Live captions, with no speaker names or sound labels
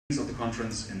of the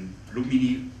conference in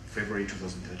Lumbini, February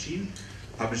 2013,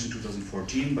 published in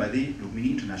 2014 by the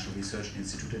Lumbini International Research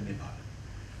Institute in Nepal.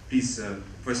 Please,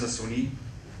 Professor Soni,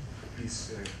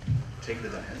 please take the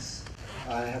dais.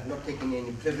 I have not taken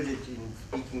any privilege in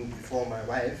speaking before my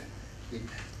wife. It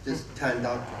just turned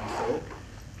out to be so.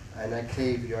 And I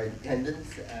crave your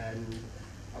attendance. And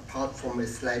apart from a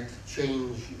slight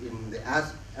change in the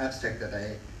abstract that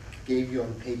I gave you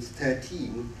on page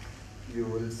 13, you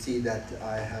will see that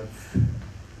I have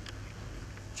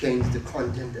changed the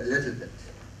content a little bit.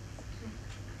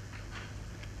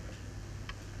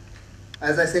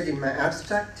 As I said in my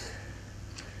abstract,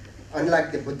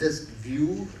 unlike the Buddhist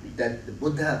view that the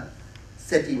Buddha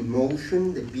set in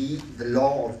motion the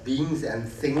law of beings and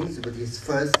things with his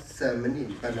first sermon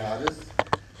in Banaras,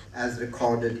 as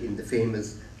recorded in the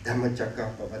famous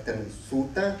Dhammacakkappavattana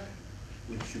Sutta,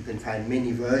 which you can find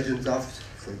many versions of,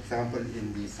 for example,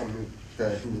 in the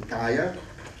Samyutta Nikaya.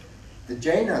 The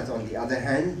Jainas, on the other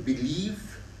hand,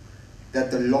 believe that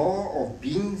the law of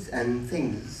beings and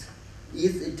things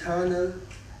is eternal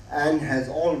and has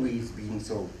always been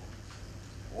so.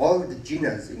 All the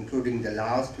Jinas, including the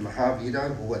last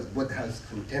Mahavira, who was Buddha's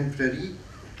contemporary,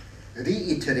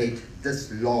 reiterate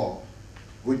this law,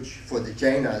 which for the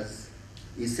Jainas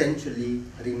essentially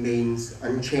remains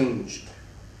unchanged.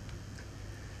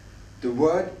 The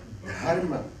word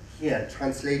dharma here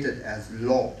translated as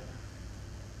law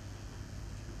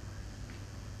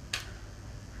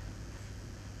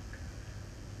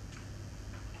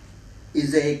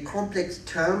is a complex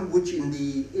term which in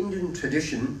the Indian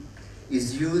tradition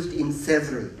is used in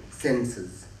several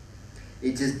senses.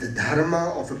 It is the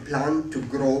dharma of a plant to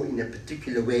grow in a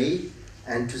particular way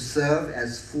and to serve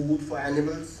as food for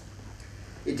animals.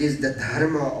 It is the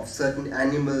dharma of certain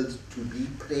animals to be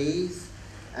praised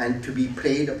and to be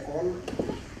preyed upon.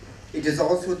 It is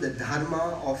also the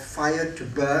dharma of fire to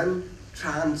burn,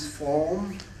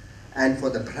 transform, and for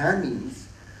the Brahmins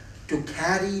to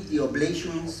carry the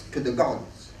oblations to the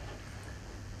gods.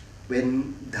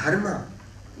 When dharma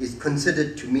is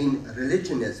considered to mean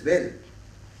religion as well,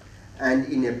 and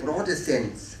in a broader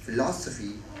sense,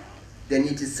 philosophy, then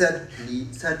it is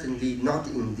certainly not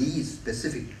in these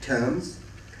specific terms,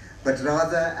 but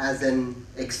rather as an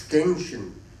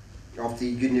extension of the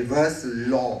universal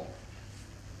law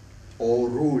or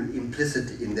rule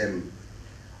implicit in them,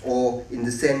 or in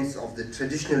the sense of the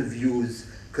traditional views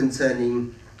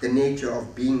concerning the nature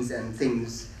of beings and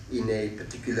things in a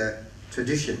particular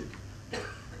tradition.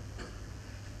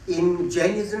 In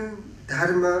Jainism,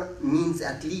 dharma means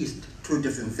at least two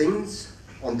different things.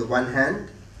 On the one hand,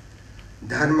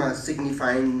 dharma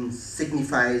signifies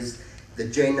the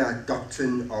Jaina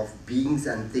doctrine of beings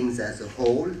and things as a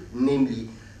whole, namely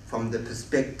from the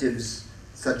perspectives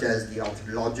such as the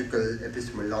ontological,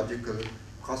 epistemological,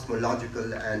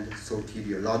 cosmological, and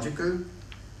soteriological.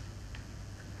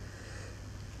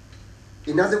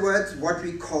 In other words, what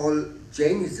we call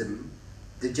Jainism,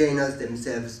 the Jainas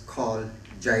themselves call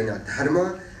Jaina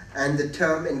Dharma, and the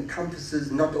term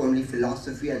encompasses not only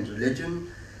philosophy and religion,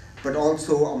 but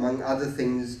also, among other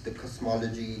things, the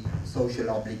cosmology, social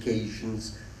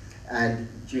obligations, and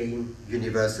Jain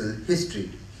universal history.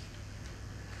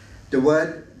 The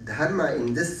word dharma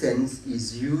in this sense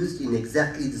is used in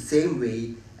exactly the same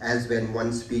way as when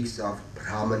one speaks of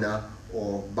Brahmana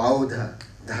or Bauddha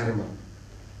dharma.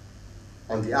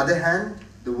 On the other hand,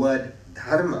 the word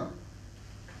dharma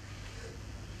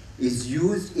is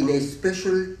used in a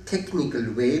special technical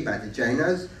way by the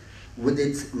Jainas with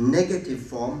its negative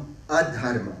form,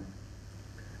 adharma.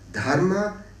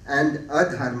 Dharma and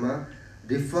adharma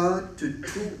refer to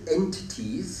two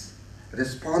entities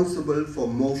responsible for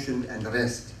motion and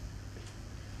rest.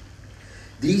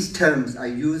 These terms are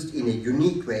used in a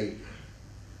unique way,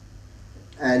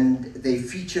 and they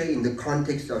feature in the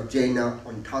context of Jaina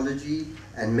ontology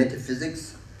and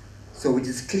metaphysics, so it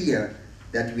is clear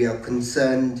that we are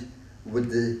concerned with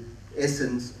the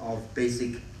essence of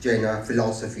basic Jaina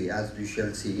philosophy, as we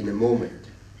shall see in a moment.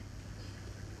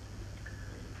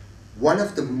 One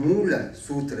of the Mula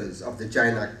Sutras of the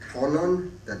Jaina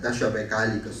canon, the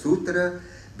Dashavekalika Sutra,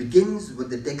 begins with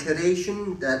the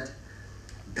declaration that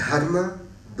dharma,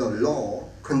 the law,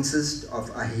 consists of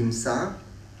ahimsa,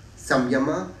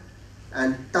 samyama,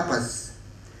 and tapas,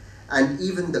 and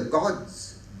even the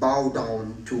gods bow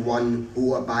down to one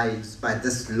who abides by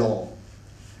this law.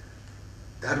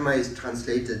 Dharma is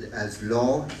translated as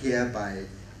law here by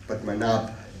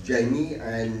Padmanabh Jaini,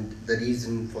 and the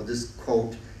reason for this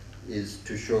quote is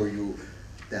to show you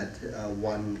that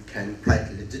one can quite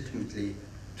legitimately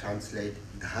translate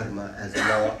dharma as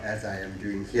law, as I am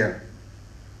doing here.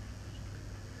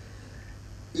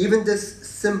 Even this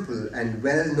simple and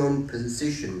well-known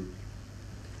position,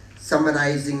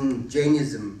 summarizing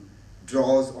Jainism,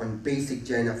 draws on basic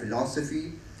Jaina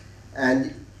philosophy,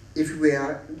 and if we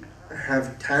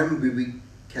have time, we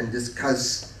can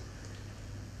discuss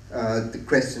the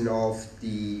question of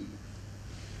the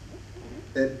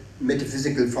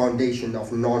metaphysical foundation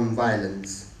of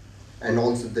non-violence and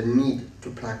also the need to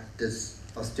practice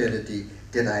austerity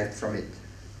derived from it.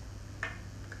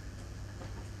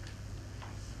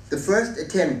 The first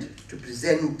attempt to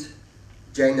present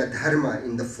Jaina Dharma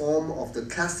in the form of the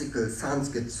classical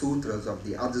Sanskrit sutras of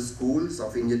the other schools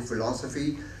of Indian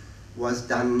philosophy was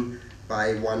done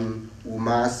by one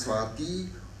Umaswati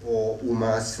or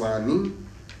Umaswami,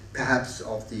 perhaps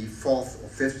of the 4th or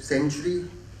 5th century,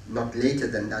 not later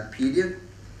than that period,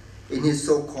 in his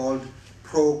so-called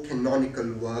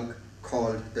pro-canonical work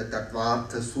called the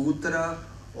Tattvartha Sutra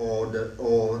or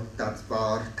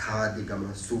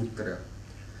Tattvarthadigama Sutra,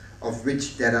 of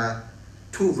which there are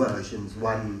two versions,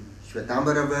 one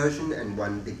Shvetambara version and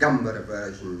one Digambara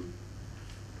version.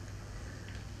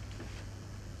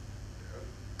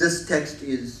 This text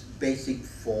is basic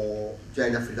for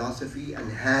Jaina philosophy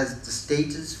and has the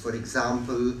status, for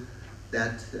example,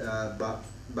 that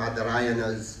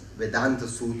Badarayana's Vedanta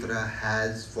Sutra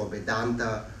has for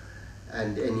Vedanta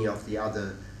and any of the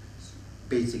other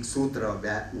basic sutra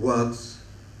works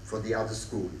for the other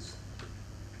schools.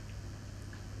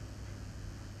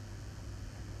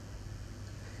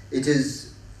 It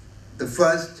is the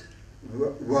first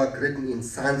work written in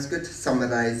Sanskrit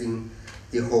summarizing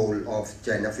the whole of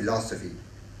Jaina philosophy.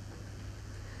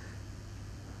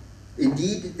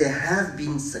 Indeed, there have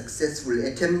been successful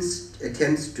attempts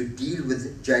to deal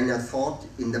with Jaina thought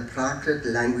in the Prakrit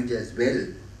language as well.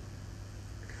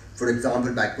 For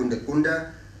example, by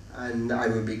Kunda, and I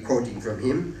will be quoting from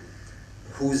him,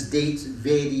 whose dates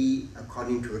vary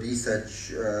according to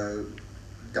research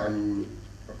done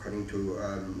according to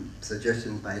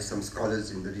suggestions by some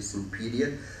scholars in the recent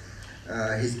period.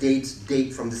 His dates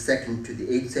date from the 2nd to the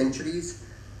 8th centuries,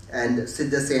 and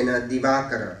Siddhasena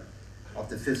Divakara of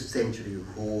the 5th century,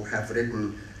 who have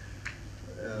written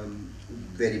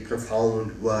very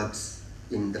profound works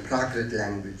in the Prakrit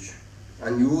language.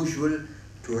 Unusual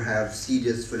to have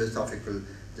serious philosophical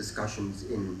discussions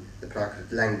in the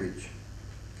Prakrit language.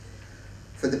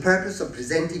 For the purpose of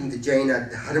presenting the Jaina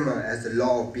Dharma as the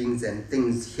law of beings and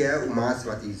things here,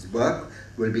 Umaswati's work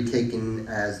will be taken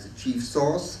as the chief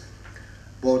source.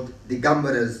 Both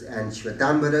Digambaras and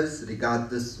Shvetambaras regard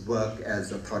this work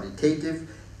as authoritative,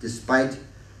 despite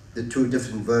the two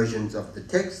different versions of the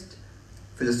text.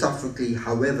 Philosophically,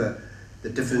 however, the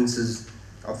differences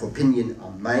of opinion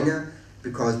are minor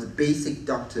because the basic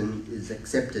doctrine is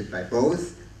accepted by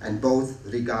both, and both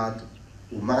regard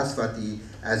Umaswati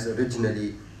as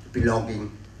originally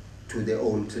belonging to their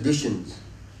own traditions.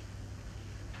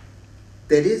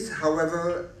 There is,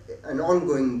 however, an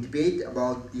ongoing debate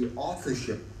about the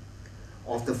authorship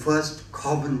of the first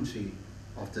commentary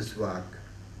of this work.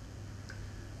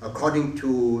 According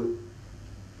to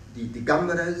the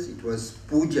Digambaras, it was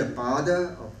Puja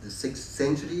Pada of the 6th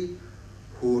century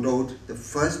who wrote the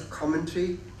first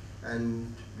commentary,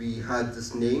 and we heard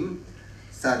this name,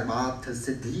 Sarvartha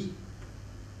Siddhi.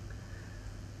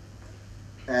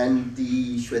 And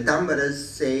the Shvetambaras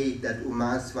say that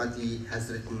Umaswati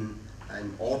has written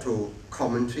an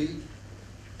auto-commentary,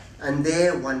 and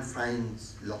there one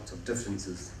finds lots of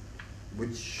differences,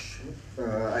 which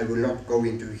I will not go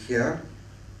into here.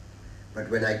 But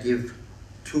when I give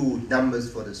two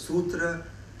numbers for the sutra,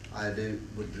 I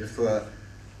would refer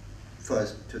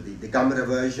first to the Digambara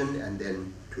version and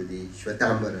then to the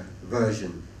Shvetambara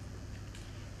version.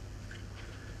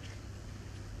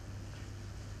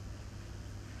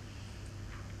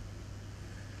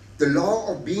 The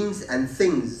law of beings and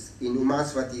things in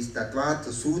Umaswati's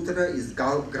Tattvartha Sutra is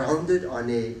grounded on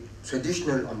a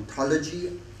traditional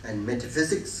ontology and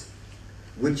metaphysics,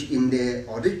 which in their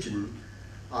origin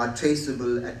are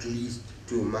traceable at least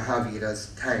to Mahavira's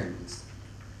times.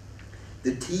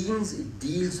 The themes it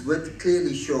deals with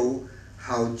clearly show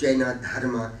how Jaina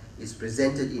Dharma is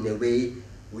presented in a way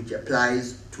which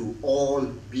applies to all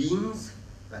beings,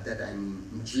 by that I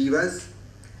mean jivas,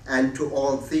 and to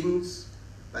all things,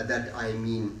 by that I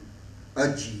mean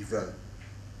ajiva.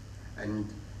 And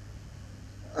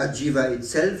ajiva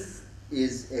itself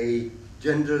is a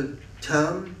general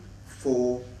term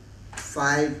for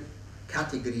 5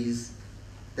 categories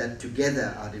that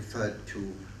together are referred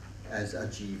to as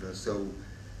ajiva. So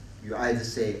you either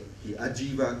say the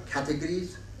ajiva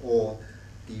categories or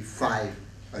the 5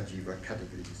 ajiva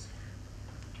categories.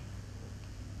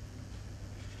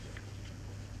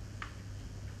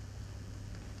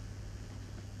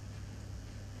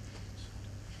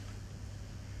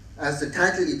 As the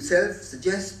title itself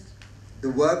suggests, the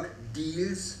work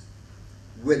deals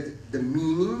with the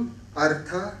meaning,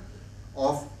 artha,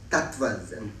 of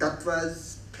tattvas. And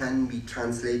tattvas can be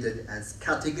translated as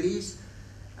categories.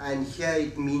 And here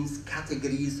it means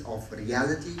categories of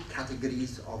reality,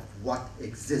 categories of what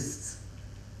exists.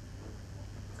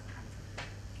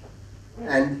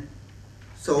 And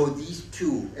so these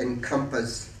two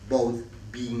encompass both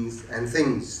beings and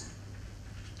things.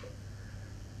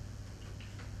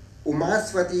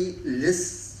 Umaswati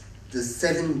lists the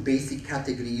 7 basic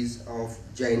categories of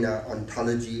Jaina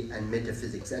ontology and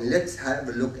metaphysics. And let's have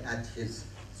a look at his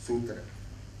sutra.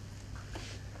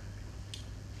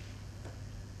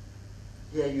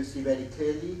 Here you see very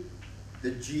clearly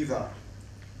the jiva,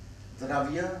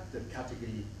 dravya, the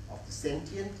category of the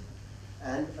sentient,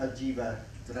 and ajiva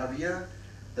dravya,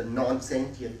 the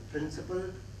non-sentient principle.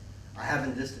 I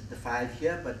haven't listed the 5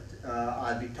 here, but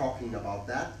I'll be talking about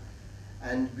that.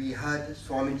 And we heard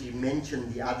Swamiji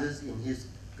mention the others in his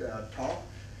talk.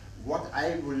 What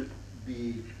I will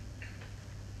be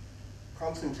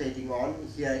concentrating on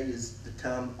here is the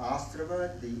term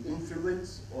astrava, the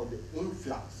influence or the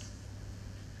influx.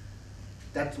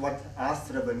 That's what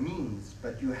astrava means,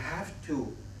 but you have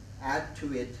to add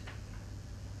to it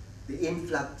the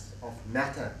influx of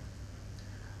matter.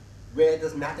 Where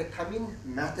does matter come in?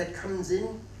 Matter comes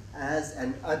in as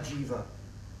an ajiva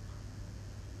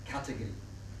category.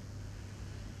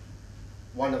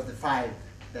 One of the 5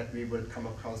 that we will come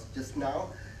across just now.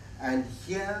 And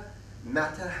here,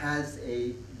 matter has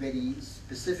a very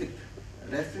specific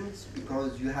reference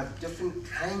because you have different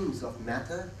kinds of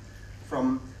matter,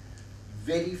 from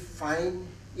very fine,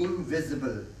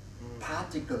 invisible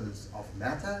particles of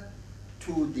matter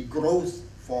to the gross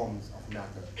forms of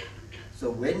matter.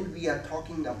 So when we are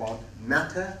talking about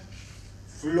matter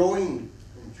flowing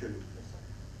into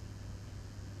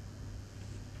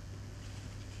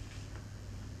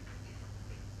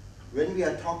when we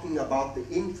are talking about the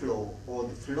inflow or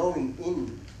the flowing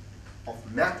in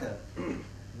of matter,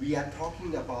 we are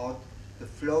talking about the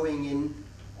flowing in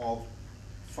of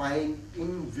fine,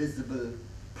 invisible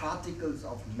particles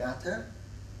of matter.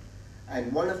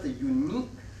 And one of the unique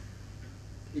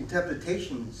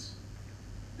interpretations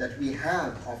that we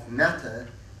have of matter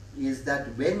is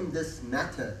that when this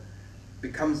matter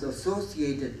becomes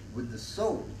associated with the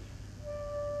soul,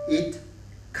 it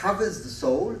covers the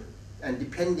soul, and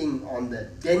depending on the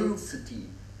density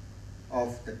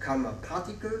of the karma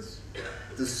particles,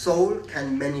 the soul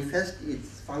can manifest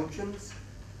its functions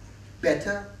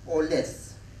better or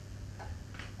less.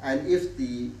 And if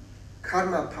the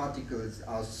karma particles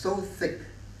are so thick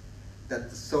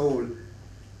that the soul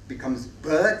becomes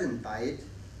burdened by it,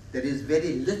 there is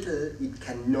very little it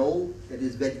can know, there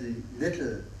is very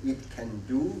little it can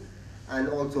do, and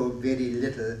also very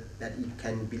little that it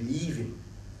can believe in.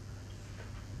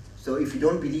 So if you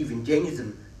don't believe in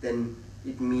Jainism, then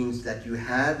it means that you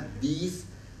have these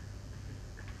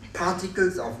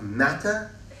particles of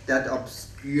matter that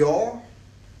obscure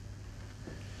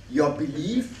your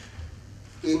belief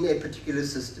in a particular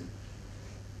system.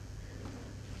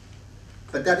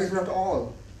 But that is not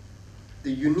all.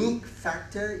 The unique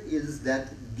factor is that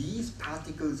these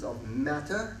particles of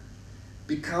matter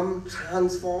become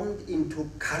transformed into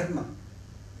karma.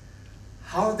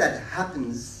 How that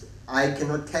happens, I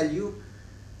cannot tell you,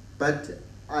 but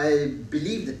I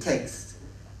believe the text,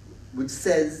 which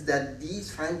says that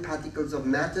these fine particles of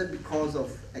matter, because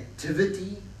of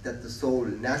activity that the soul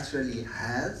naturally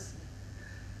has,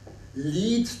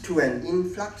 leads to an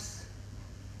influx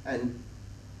and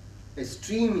a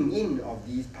streaming in of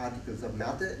these particles of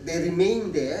matter. They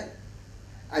remain there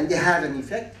and they have an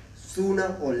effect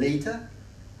sooner or later.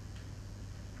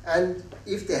 And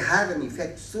if they have an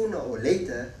effect sooner or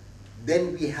later,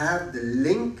 then we have the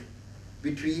link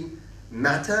between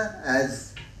matter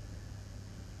as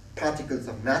particles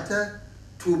of matter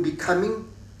to becoming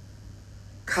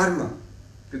karma.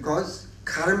 Because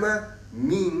karma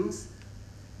means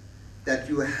that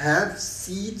you have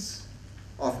seeds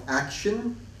of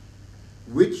action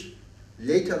which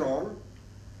later on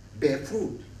bear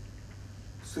fruit,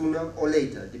 sooner or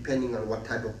later, depending on what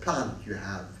type of plant you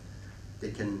have.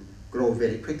 They can grow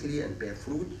very quickly and bear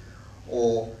fruit,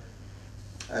 or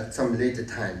at some later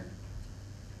time.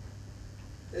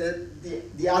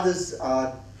 The others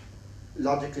are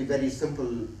logically very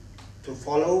simple to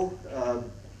follow.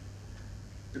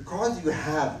 Because you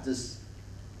have this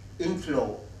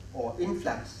inflow or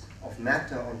influx of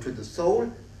matter onto the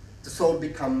soul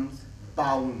becomes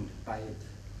bound by it.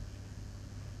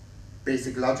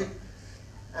 Basic logic.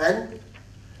 And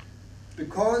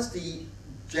because the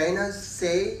Jainas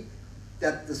say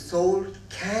that the soul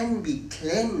can be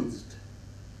cleansed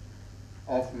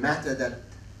of matter that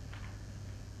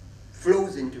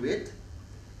flows into it,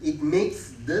 it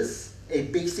makes this a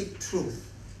basic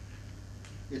truth.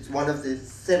 It's one of the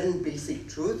 7 basic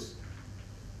truths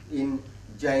in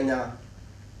Jaina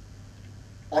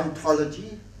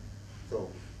ontology. So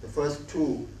the first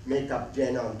 2 make up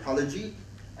Jaina ontology,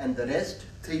 and the rest,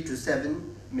 3 to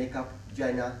 7, make up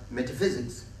Jaina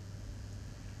metaphysics.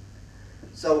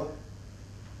 So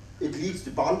it leads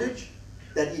to bondage,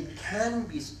 that it can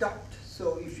be stopped.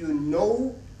 So if you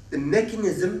know the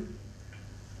mechanism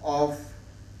of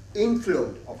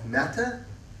inflow of matter,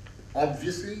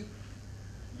 obviously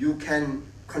you can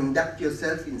conduct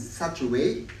yourself in such a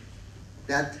way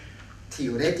that,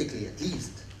 theoretically at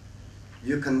least,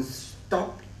 you can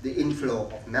stop the inflow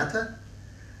of matter.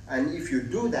 And if you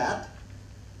do that,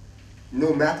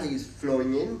 no matter is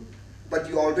flowing in, but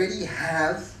you already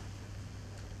have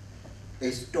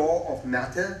a store of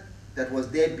matter that was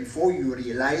there before you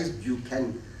realized you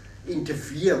can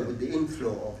interfere with the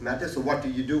inflow of matter. So what do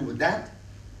you do with that?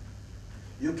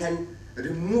 You can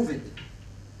remove it.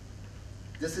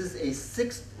 This is a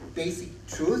 6th basic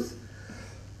truth.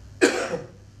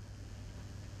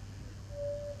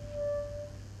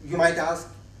 You might ask,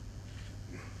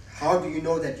 how do you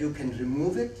know that you can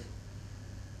remove it?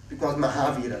 Because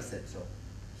Mahavira said so.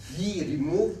 He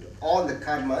removed all the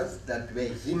karmas that were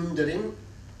hindering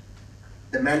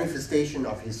the manifestation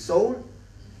of his soul.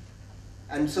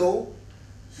 And so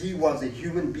he was a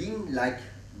human being like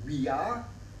we are.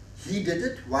 He did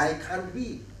it, why can't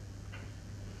we?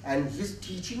 And his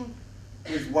teaching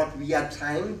is what we are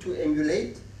trying to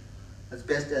emulate as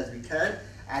best as we can.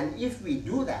 And if we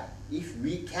do that, if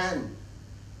we can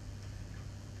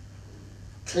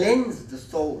cleanse the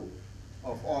soul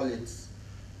of all its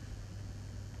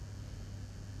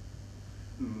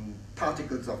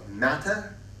particles of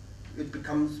matter, it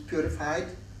becomes purified.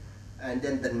 And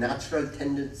then the natural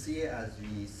tendency, as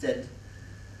we said,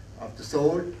 of the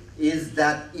soul is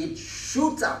that it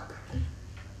shoots up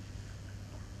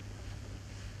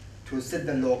to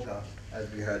Siddha Loka, as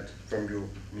we heard from you,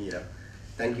 Meera.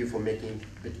 Thank you for making it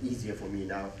a bit easier for me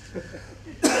now.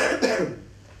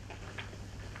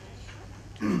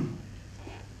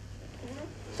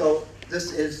 So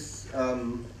this is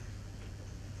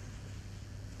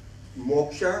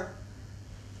moksha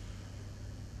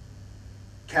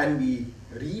can be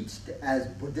reached, as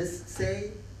Buddhists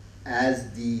say,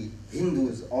 as the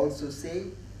Hindus also say,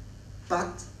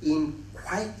 but in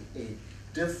quite a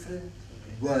different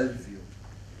worldview.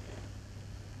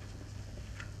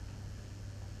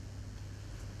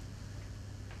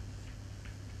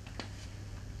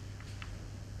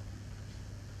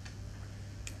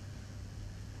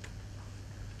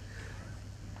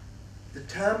 The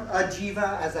term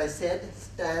Ajiva, as I said,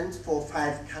 stands for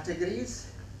 5 categories.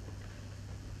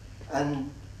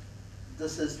 And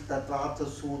this is Tattva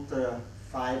Sutra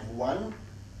 5.1.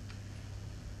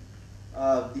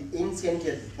 The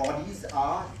insentient bodies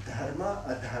are dharma,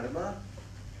 adharma,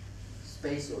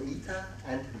 space or ether,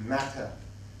 and matter.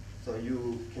 So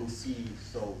you can see,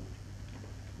 so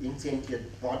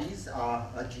insentient bodies are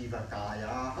ajiva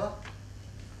kayaha,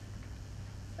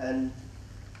 and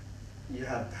you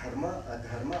have dharma,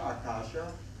 adharma,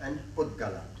 akasha, and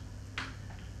pudgala.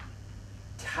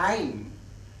 Time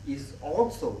is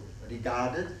also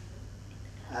regarded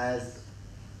as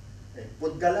a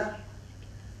pudgala,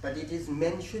 but it is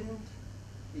mentioned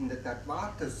in the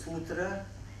Tattva Sutra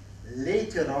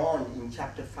later on in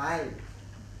chapter 5.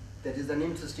 There is an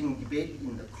interesting debate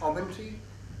in the commentary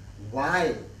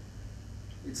why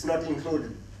it's not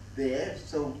included there.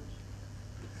 So,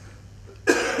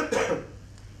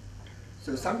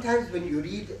 so sometimes when you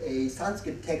read a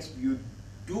Sanskrit text, you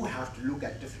do have to look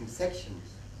at different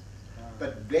sections.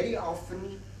 But very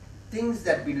often, things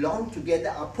that belong together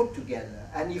are put together.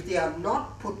 And if they are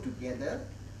not put together,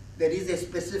 there is a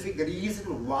specific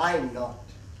reason why not.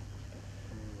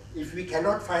 If we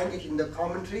cannot find it in the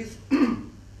commentaries,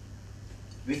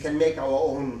 we can make our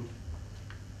own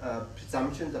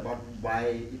presumptions about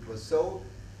why it was so.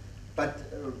 But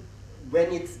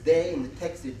when it's there in the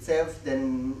text itself,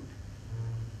 then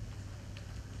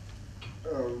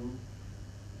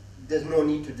there's no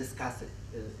need to discuss it.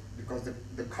 Because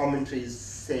the commentaries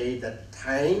say that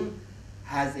time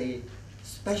has a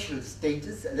special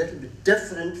status, a little bit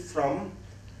different from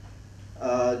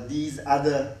these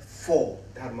other 4,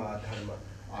 dharma, adharma,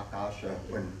 akasha,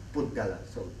 and pudgala.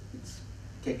 So it's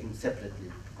taken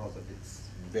separately because of its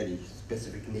very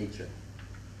specific nature.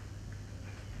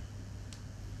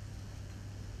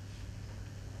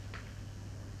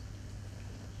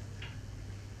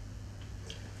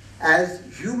 As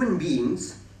human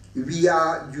beings, we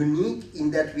are unique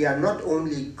in that we are not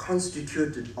only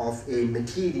constituted of a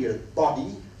material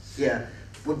body, here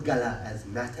Pudgala as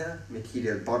matter,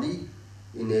 material body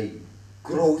in a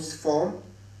gross form,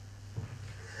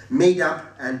 made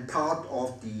up and part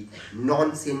of the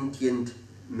non-sentient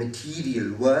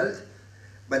material world,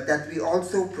 but that we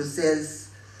also possess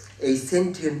a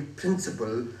sentient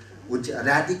principle which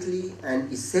radically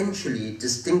and essentially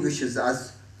distinguishes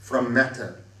us from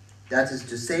matter. That is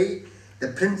to say, the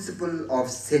principle of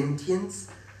sentience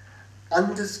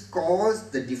underscores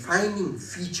the defining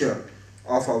feature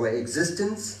of our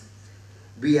existence.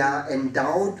 We are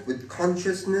endowed with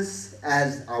consciousness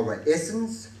as our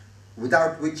essence,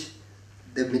 without which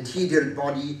the material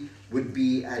body would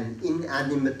be an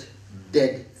inanimate,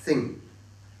 dead thing.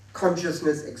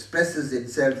 Consciousness expresses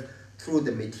itself through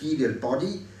the material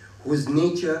body, whose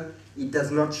nature it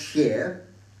does not share,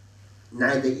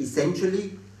 neither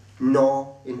essentially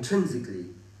nor intrinsically.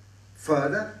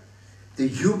 Further, the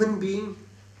human being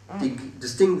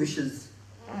distinguishes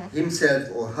himself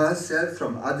or herself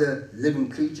from other living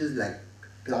creatures like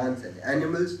plants and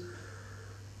animals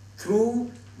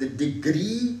through the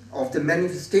degree of the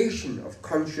manifestation of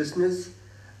consciousness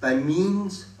by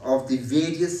means of the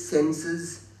various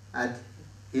senses at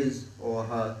his or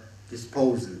her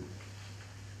disposal.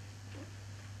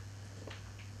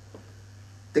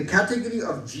 The category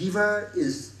of jiva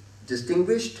is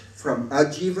distinguished from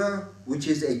ajiva, which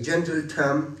is a general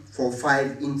term for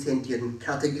 5 insentient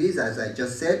categories, as I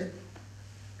just said.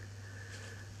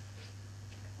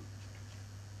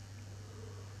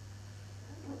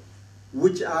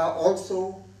 Which are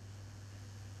also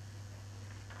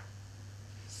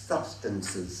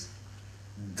substances,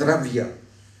 dravya.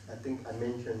 I think I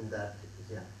mentioned that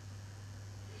here.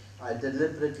 I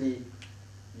deliberately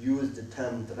used the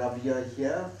term dravya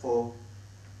here for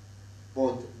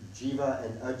both jiva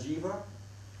and ajiva.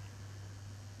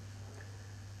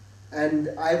 And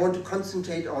I want to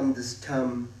concentrate on this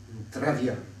term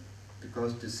dravya,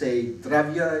 because to say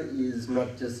dravya is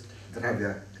not just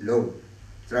dravya alone.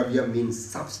 Dravya means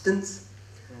substance.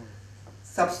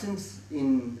 Substance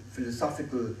in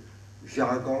philosophical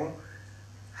jargon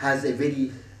has a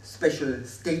very special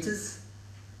status.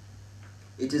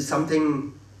 It is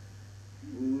something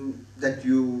that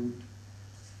you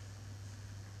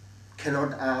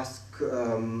cannot ask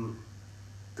the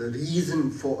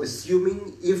reason for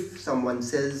assuming. If someone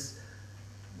says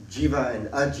jiva and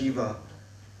ajiva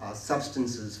are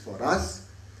substances for us,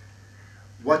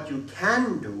 what you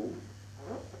can do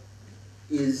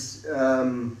is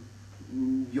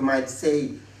you might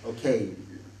say, okay,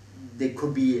 there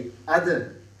could be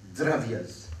other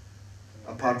dravyas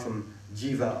apart from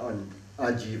jiva and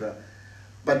ajiva,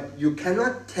 but you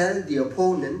cannot tell the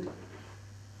opponent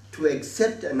to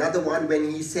accept another one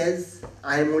when he says,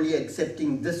 I am only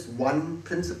accepting this one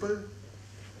principle.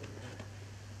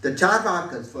 The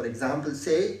Charvakas, for example,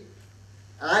 say,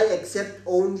 I accept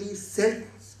only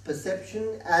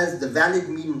self-perception as the valid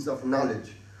means of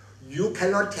knowledge. You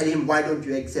cannot tell him, why don't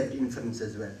you accept inference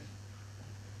as well?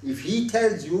 If he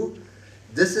tells you,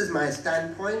 this is my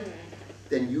standpoint,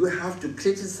 then you have to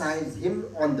criticize him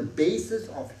on the basis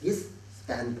of his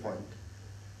standpoint.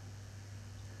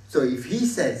 So if he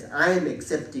says, I am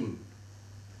accepting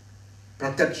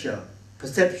prataksha,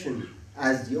 perception,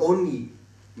 as the only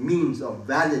means of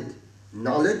valid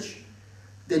knowledge,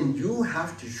 then you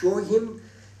have to show him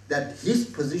that his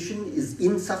position is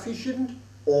insufficient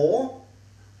or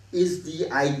is the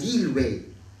ideal way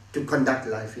to conduct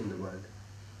life in the world.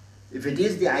 If it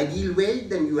is the ideal way,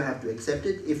 then you have to accept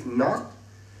it. If not,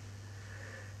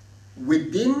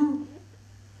 within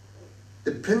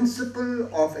the principle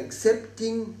of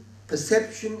accepting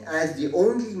perception as the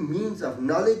only means of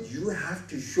knowledge, you have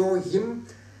to show him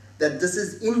that this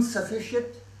is insufficient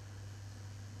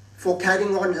for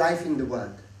carrying on life in the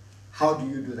world. How do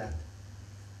you do that?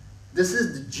 This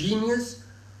is the genius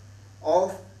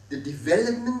of the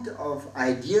development of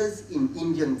ideas in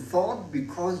Indian thought,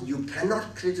 because you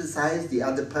cannot criticize the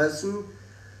other person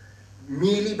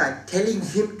merely by telling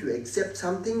him to accept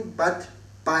something, but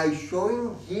by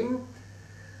showing him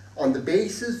on the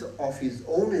basis of his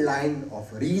own line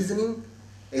of reasoning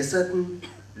a certain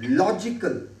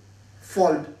logical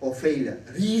fault or failure,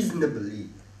 reasonably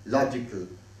logical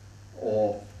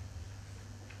or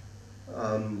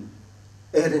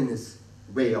erroneous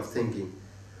way of thinking.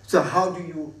 So how do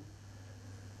you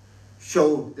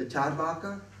show the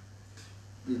Charvaka?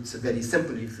 It's very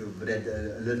simple if you've read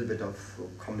a little bit of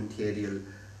commentarial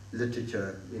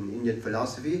literature in Indian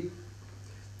philosophy.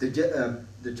 The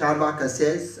Charvaka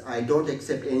says, I don't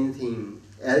accept anything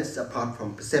else apart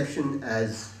from perception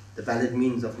as the valid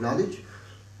means of knowledge,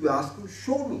 you ask him,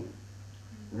 show me.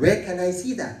 Where can I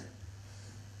see that?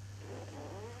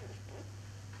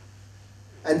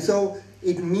 And so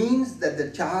it means that the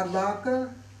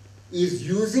Charvaka is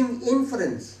using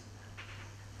inference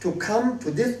to come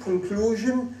to this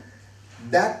conclusion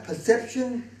that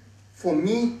perception for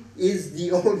me is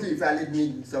the only valid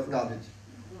means of knowledge.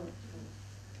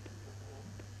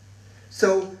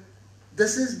 So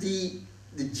this is the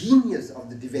genius of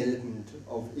the development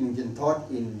of Indian thought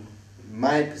in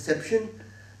my perception,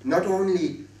 not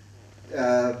only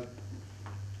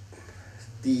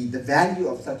the value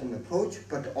of such an approach,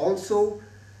 but also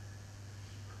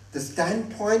the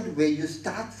standpoint where you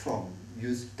start from.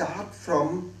 You start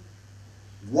from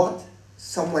what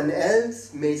someone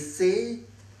else may say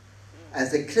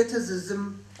as a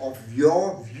criticism of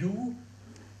your view,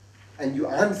 and you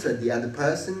answer the other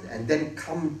person and then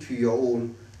come to your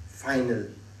own final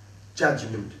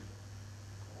judgment.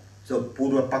 So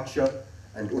Purva Paksha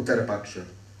and Uttara Paksha.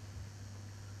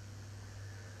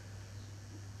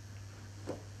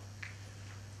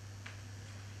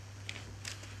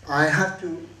 I have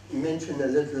to mention a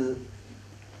little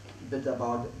bit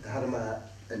about Dharma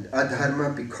and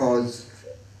Adharma because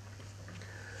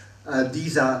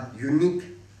these are unique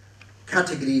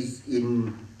categories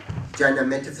in Jaina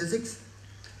metaphysics.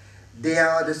 They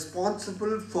are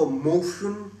responsible for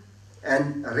motion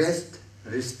and rest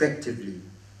respectively.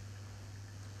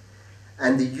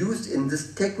 And the use in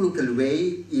this technical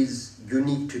way is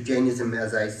unique to Jainism,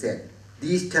 as I said.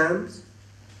 These terms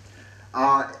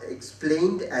are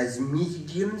explained as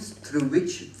mediums through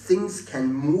which things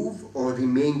can move or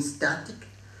remain static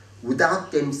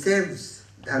without themselves,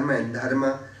 Dharma and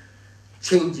Dharma,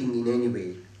 changing in any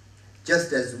way.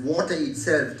 Just as water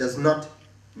itself does not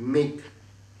make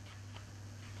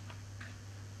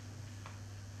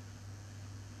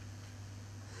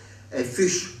a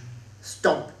fish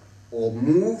stop or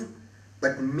move,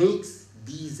 but makes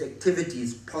these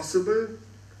activities possible,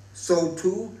 so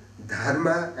too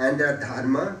Dharma and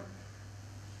Adharma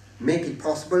make it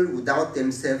possible without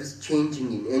themselves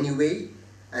changing in any way,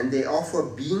 and they offer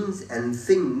beings and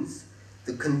things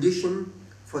the condition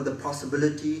for the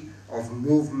possibility of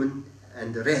movement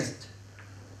and rest.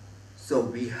 So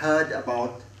we heard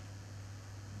about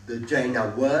the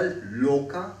Jaina world,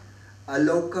 Loka.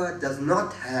 Aloka does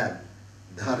not have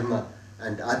Dharma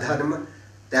and Adharma.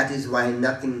 That is why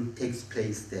nothing takes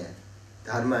place there.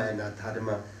 Dharma and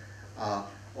Adharma are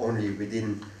only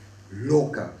within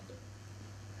Loka.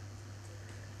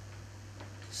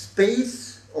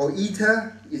 Space or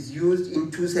ether is used in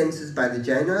two senses by the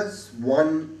Jainas.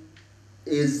 One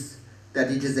is that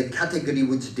it is a category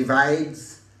which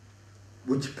provides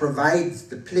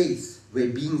the place where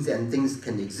beings and things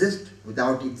can exist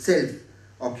without itself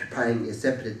occupying a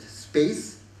separate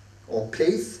space or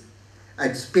place.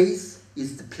 And space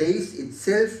is the place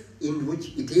itself in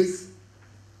which it is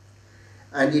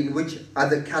and in which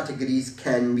other categories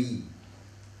can be.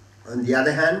 On the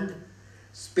other hand,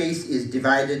 space is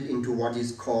divided into what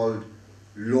is called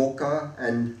Loka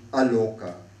and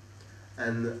Aloka.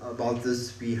 And about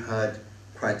this we heard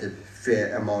quite a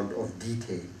fair amount of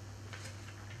detail.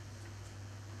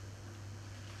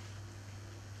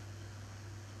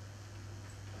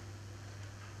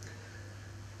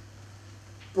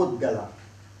 Pudgala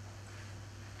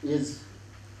is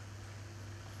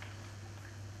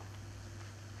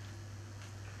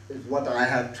what I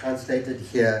have translated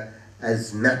here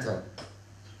as matter.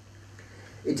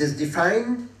 It is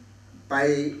defined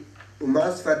by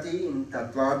Umaswati in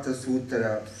Tattvartha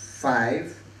Sutra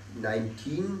 5,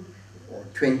 19 or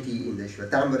 20 in the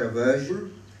Shvetambara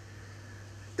version.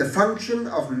 The function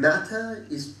of matter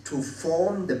is to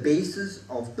form the basis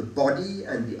of the body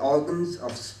and the organs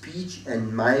of speech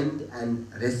and mind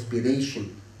and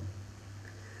respiration.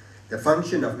 The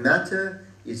function of matter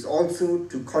is also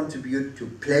to contribute to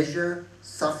pleasure,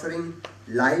 suffering,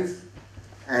 life,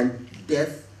 and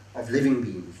death of living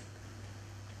beings.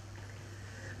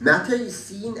 Matter is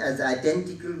seen as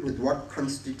identical with what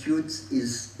constitutes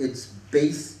its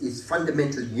base, its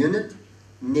fundamental unit,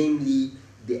 namely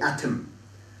the atom,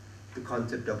 the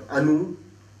concept of Anu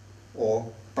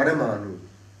or Paramanu,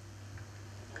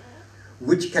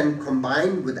 which can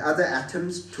combine with other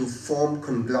atoms to form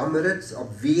conglomerates of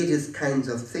various kinds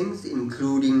of things,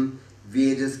 including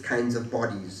various kinds of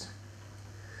bodies.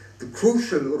 The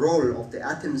crucial role of the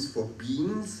atoms for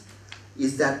beings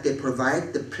is that they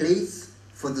provide the place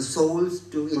for the souls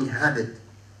to inhabit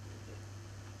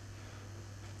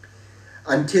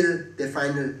until their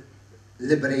final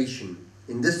liberation.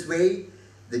 In this way,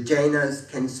 the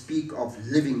Jainas can speak of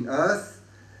living earth,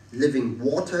 living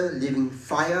water, living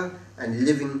fire, and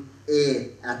living air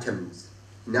atoms.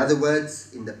 In other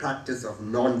words, in the practice of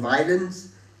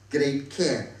non-violence, great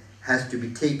care has to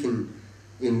be taken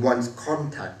in one's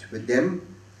contact with them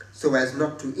so as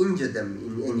not to injure them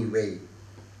in any way.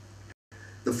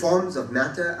 The forms of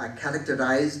matter are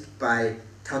characterized by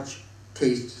touch,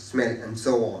 taste, smell, and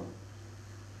so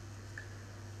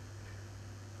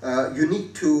on.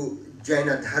 Unique to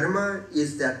Jaina Dharma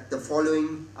is that the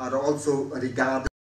following are also regarded